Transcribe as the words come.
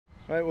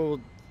All right,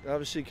 well,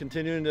 obviously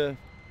continuing to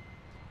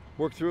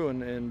work through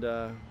and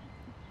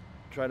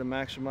try to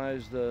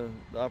maximize the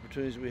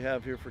opportunities we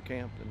have here for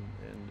camp.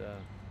 And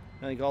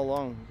I think all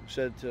along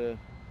said to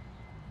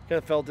kind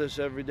of felt this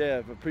every day.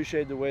 I've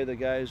appreciated the way the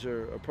guys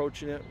are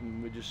approaching it,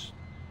 and we just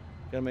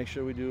got to make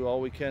sure we do all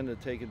we can to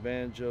take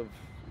advantage of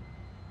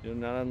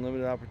not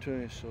unlimited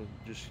opportunities. So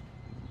just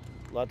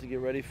a lot to get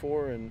ready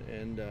for,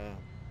 and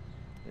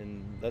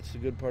that's the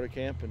good part of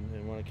camp,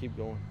 and want to keep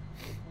going.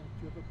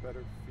 Do you have a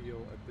better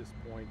feel at this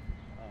point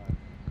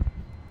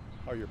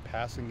how your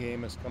passing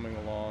game is coming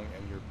along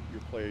and your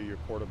play, your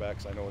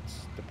quarterbacks? I know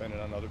it's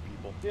dependent on other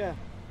people. Yeah.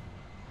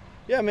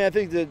 I mean, I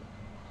think that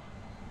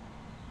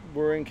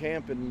we're in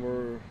camp,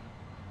 and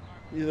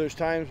there's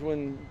times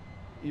when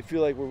you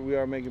feel like we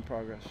are making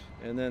progress,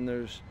 and then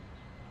there's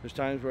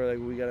times where like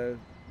we gotta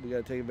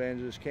take advantage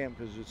of this camp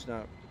because it's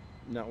not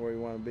where we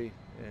want to be,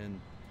 and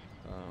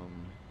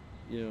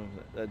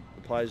that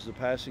applies to the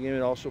passing game.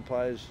 It also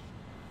applies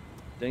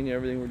to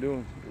everything we're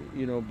doing,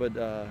 But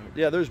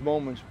yeah, there's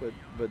moments, but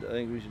I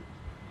think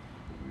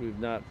we've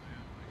not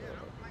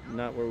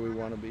where we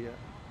want to be yet.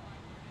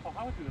 Well,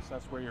 how would you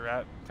assess where you're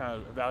at, kind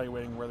of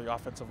evaluating where the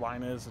offensive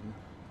line is and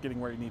getting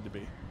where you need to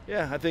be?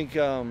 Yeah, I think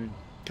kind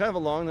of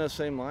along those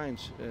same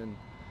lines, and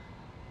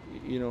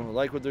I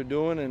like what they're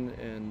doing,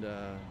 and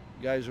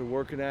guys are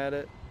working at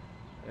it,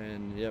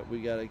 and yeah,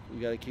 we gotta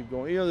keep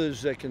going.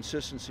 There's that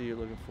consistency you're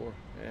looking for,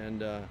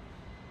 and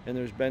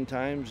there's been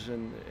times,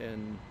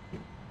 and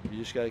you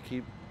just gotta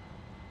keep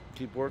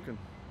working.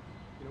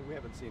 We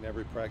haven't seen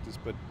every practice,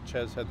 but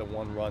Ches had the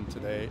one run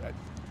today.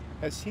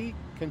 Has he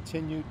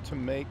continued to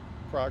make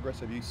progress?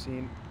 Have you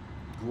seen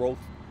growth?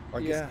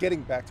 Or just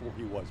getting back to where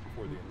he was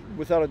before the injury?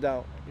 Without a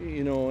doubt,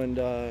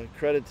 and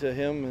credit to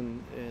him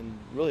and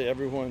really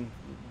everyone.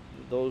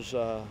 Those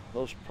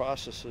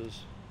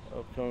processes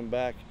of coming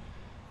back,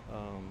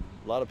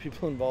 a lot of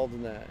people involved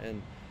in that,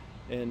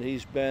 and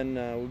he's been.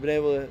 We've been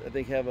able to, I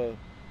think,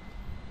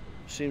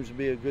 seems to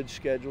be a good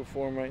schedule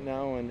for him right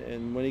now,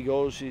 and when he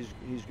goes, he's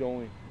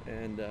going,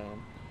 and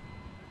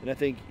I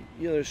think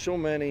there's so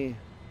many.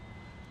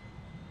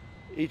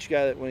 Each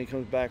guy that when he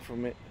comes back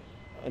from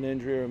an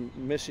injury or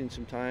missing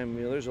some time,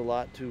 there's a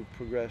lot to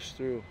progress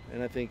through,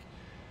 and I think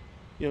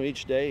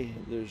each day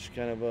there's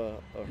kind of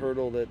a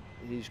hurdle that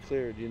he's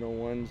cleared.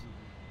 One,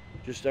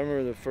 just I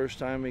remember the first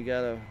time he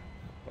got a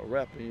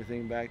rep, and you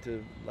think back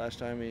to last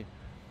time he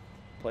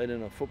played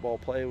in a football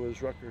play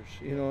was Rutgers,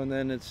 and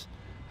then it's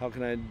how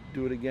can I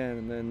do it again,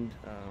 and then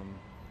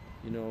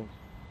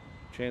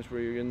chance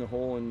where you're in the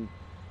hole and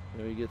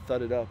you get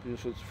thudded up.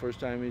 So it's the first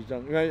time he's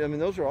done. Right? I mean,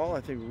 those are all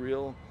I think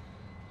real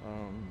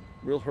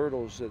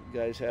hurdles that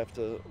guys have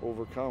to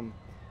overcome,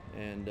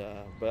 and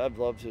but I've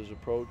loved his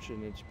approach,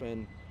 and it's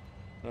been,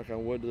 knock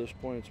on wood, to this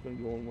point, it's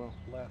been going well.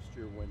 Last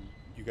year when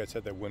you guys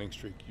had that winning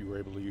streak, you were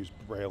able to use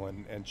Braille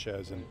and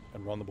Ches and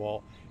run the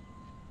ball.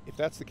 If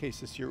that's the case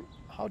this year,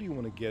 how do you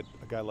want to get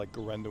a guy like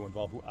Garendo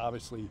involved, who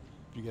obviously,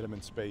 if you get him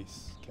in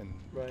space, can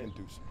do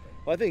something?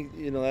 Well, I think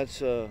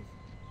that's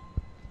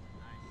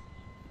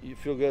you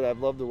feel good. I've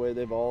loved the way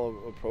they've all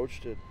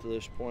approached it to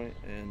this point,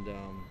 and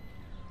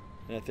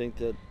I think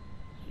that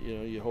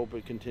you hope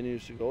it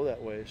continues to go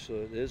that way. So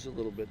it is a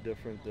little bit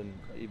different than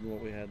even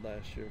what we had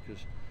last year,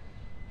 because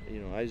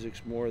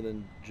Isaac's more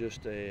than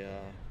just a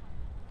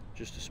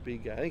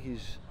speed guy. I think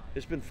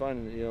it's been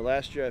fun.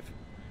 Last year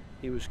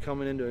he was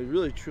coming into it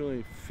really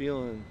truly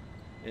feeling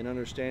and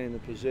understanding the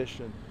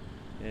position,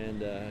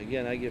 and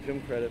again, I give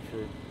him credit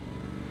for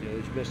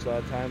he's missed a lot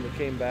of time, but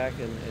came back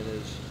and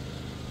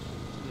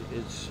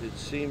it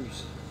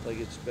seems like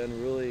it's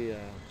been really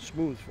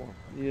smooth for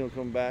him.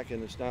 Come back,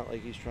 and it's not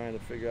like he's trying to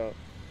figure out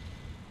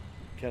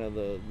kind of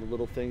the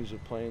little things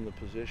of playing the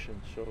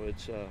position. So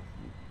it's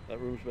that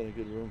room's been a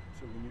good room.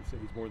 So when you say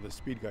he's more the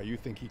speed guy, you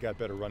think he got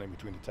better running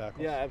between the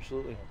tackles? Yeah,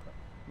 absolutely.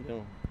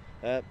 Okay.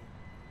 That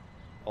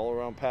all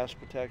around pass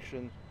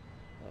protection,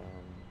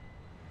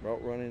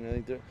 route running.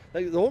 I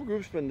think the whole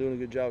group's been doing a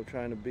good job of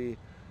trying to be,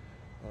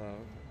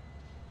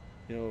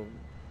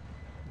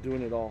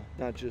 doing it all.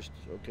 Not just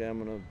okay,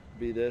 I'm going to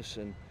be this,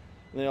 and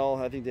they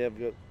all. I think they have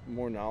got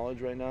more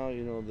knowledge right now.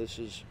 This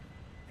is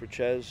for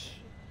Ches.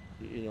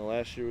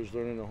 Last year was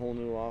learning a whole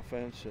new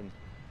offense,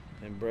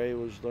 and Bray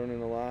was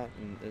learning a lot,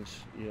 and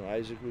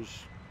Isaac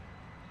was.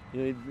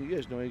 You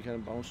guys know he kind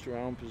of bounced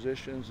around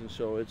positions, and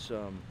so it's.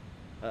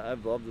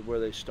 I've loved where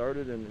they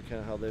started and kind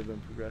of how they've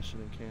been progressing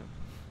in camp.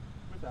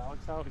 With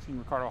Alex out, we've seen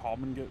Ricardo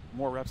Hallman get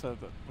more reps at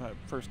the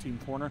first team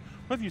corner.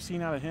 What have you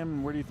seen out of him,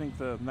 and where do you think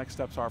the next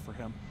steps are for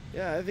him?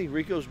 Yeah, I think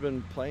Rico's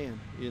been playing,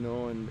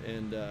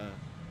 and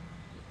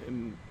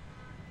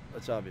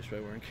that's obvious,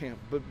 right? We're in camp,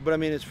 but I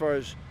mean, as far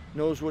as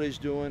knows what he's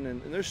doing,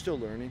 and they're still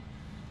learning,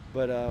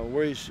 but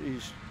where he's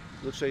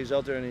looks like he's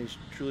out there and he's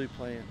truly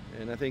playing,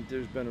 and I think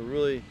there's been a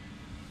really,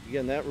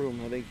 again, that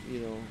room, I think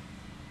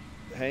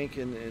Hank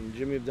and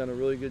Jimmy have done a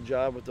really good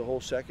job with the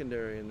whole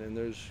secondary, and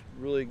there's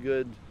really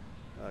good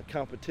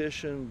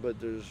competition, but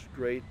there's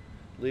great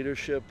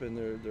leadership, and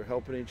they're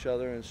helping each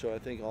other, and so I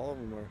think all of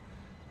them are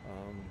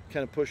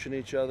kind of pushing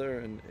each other,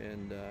 and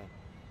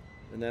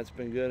that's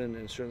been good.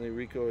 And certainly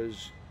Rico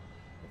is,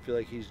 I feel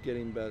like he's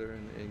getting better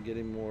and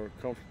getting more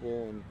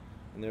comfortable,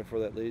 and therefore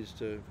that leads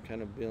to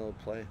kind of being able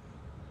to play.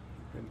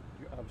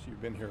 Obviously,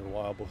 you've been here a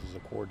while, both as a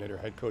coordinator,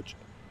 head coach.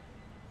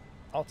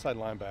 Outside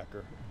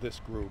linebacker, this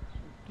group,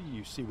 what do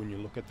you see when you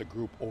look at the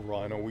group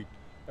overall? I know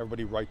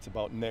everybody writes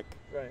about Nick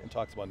Right. and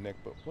talks about Nick,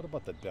 but what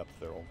about the depth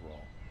there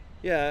overall?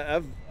 Yeah,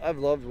 I've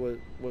loved what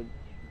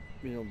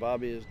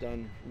Bobby has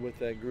done with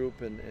that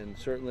group, and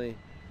certainly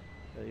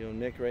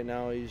Nick right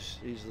now he's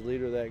the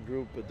leader of that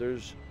group, but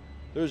there's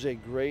a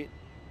great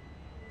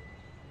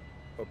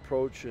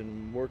approach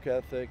and work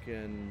ethic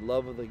and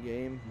love of the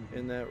game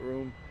in that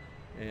room,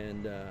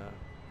 and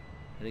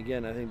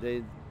again I think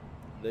they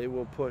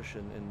will push,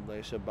 and like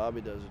I said,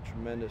 Bobby does a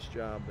tremendous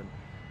job,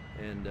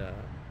 and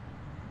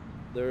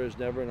there is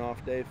never an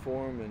off day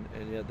for them,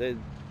 and yet the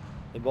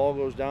ball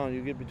goes down,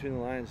 you get between the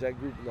lines. That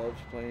group loves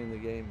playing the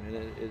game, and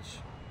it's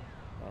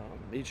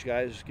each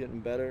guy's getting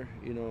better.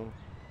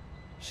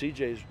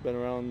 CJ's been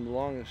around the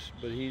longest,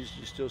 but you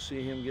still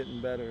see him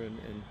getting better,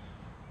 and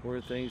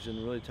where things,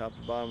 and really top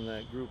to bottom of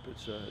that group,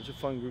 it's a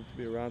fun group to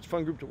be around. It's a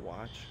fun group to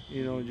watch.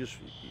 Just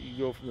you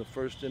go from the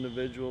first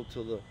individual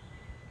to the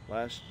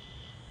last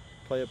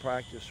play of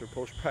practice or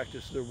post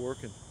practice, they're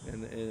working,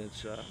 and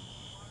it's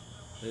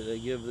they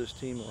give this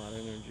team a lot of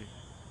energy.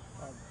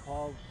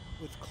 Paul,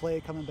 with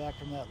Clay coming back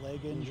from that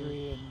leg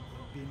injury and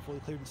being fully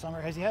cleared in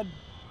summer, has he had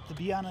to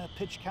be on a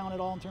pitch count at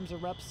all in terms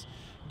of reps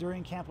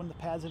during camp when the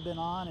pads have been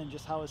on, and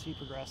just how has he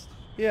progressed?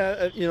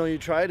 Yeah, you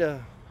try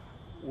to,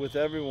 with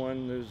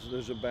everyone,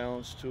 there's a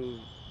balance to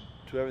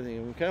everything,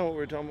 and kind of what we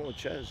were talking about with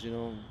Ches.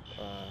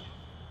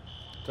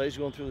 Clay's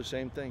going through the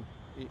same thing,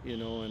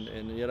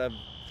 and yet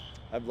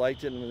I've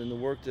liked it, and the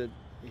work that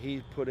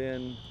he put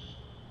in,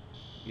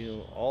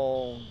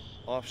 all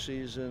off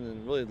season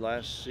and really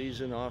last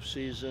season, off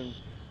season,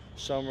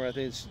 summer. I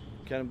think it's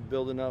kind of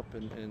building up,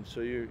 and so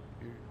you're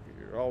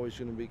always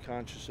going to be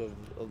conscious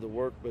of the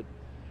work. But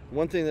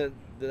one thing that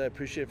I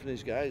appreciate from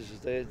these guys is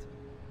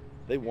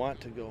they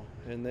want to go,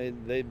 and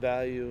they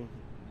value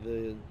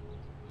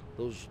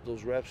those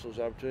reps, those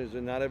opportunities.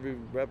 And not every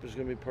rep is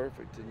going to be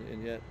perfect,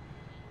 and yet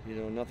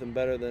nothing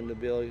better than to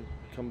be able to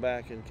come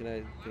back and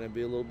can I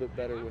be a little bit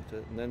better with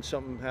it, and then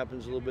something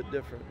happens a little bit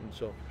different. And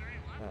so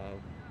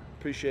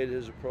appreciated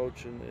his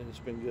approach, and it's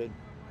been good.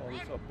 We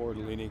saw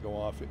Bordellini go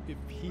off. If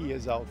he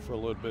is out for a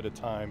little bit of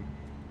time,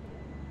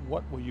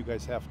 what will you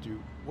guys have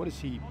to? What does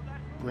he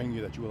bring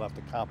you that you will have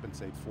to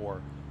compensate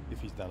for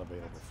if he's not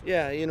available?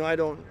 Yeah, I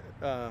don't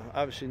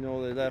obviously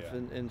know they left,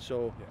 and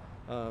so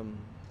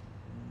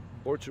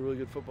Bort's a really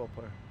good football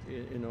player,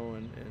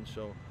 and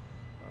so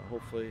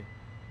hopefully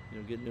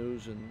get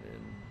news and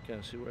kind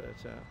of see where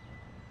that's at.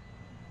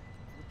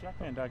 With Jack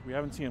Van Dyke, we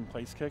haven't seen him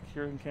place kick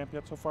here in camp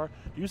yet so far.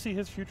 Do you see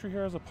his future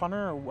here as a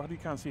punter, or how do you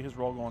kind of see his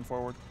role going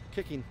forward?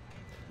 Kicking.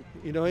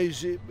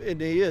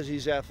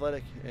 He's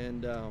athletic,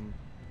 and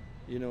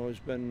it's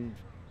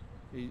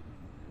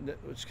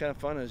kind of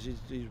fun as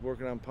he's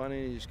working on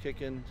punting, he's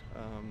kicking,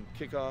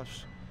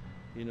 kickoffs,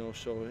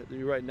 so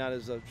you're right, not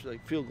as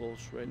like field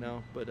goals right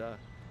now, but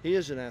he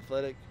is an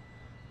athletic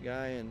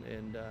guy,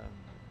 and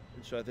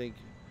so I think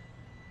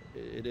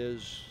it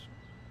is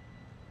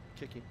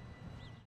kicking.